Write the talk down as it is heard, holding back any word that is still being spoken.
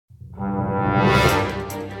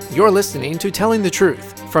You're listening to Telling the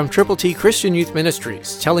Truth from Triple T Christian Youth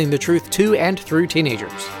Ministries, telling the truth to and through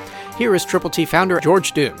teenagers. Here is Triple T founder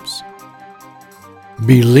George Dooms.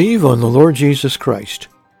 Believe on the Lord Jesus Christ.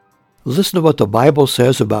 Listen to what the Bible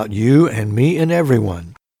says about you and me and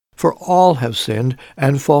everyone. For all have sinned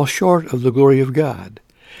and fall short of the glory of God,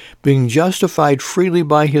 being justified freely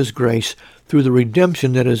by His grace through the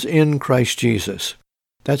redemption that is in Christ Jesus.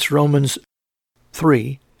 That's Romans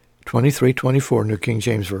 3:23-24, New King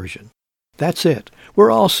James Version. That's it.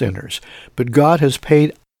 We're all sinners, but God has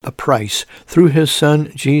paid a price through His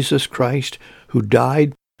Son, Jesus Christ, who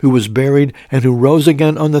died, who was buried, and who rose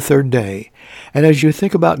again on the third day. And as you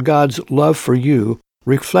think about God's love for you,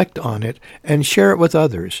 reflect on it and share it with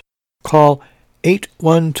others. Call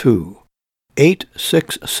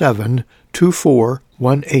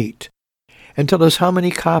 812-867-2418 and tell us how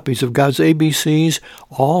many copies of God's ABCs,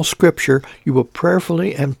 all Scripture, you will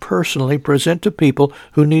prayerfully and personally present to people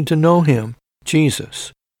who need to know Him,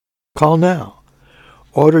 Jesus. Call now.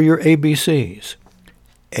 Order your ABCs.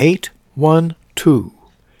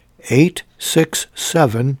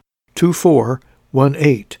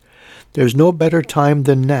 812-867-2418. There's no better time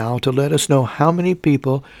than now to let us know how many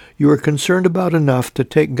people you are concerned about enough to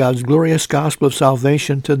take God's glorious gospel of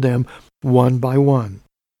salvation to them one by one.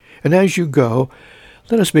 And as you go,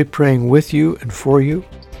 let us be praying with you and for you.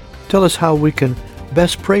 Tell us how we can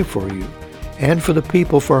best pray for you and for the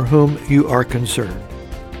people for whom you are concerned.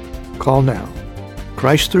 Call now.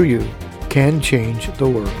 Christ through you can change the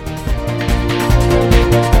world.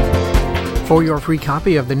 For your free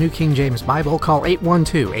copy of the New King James Bible, call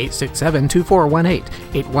 812-867-2418,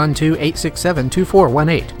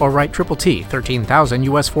 812-867-2418, or write Triple T, 13,000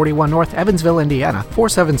 U.S. 41 North, Evansville, Indiana,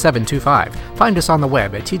 47725. Find us on the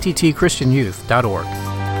web at tttchristianyouth.org.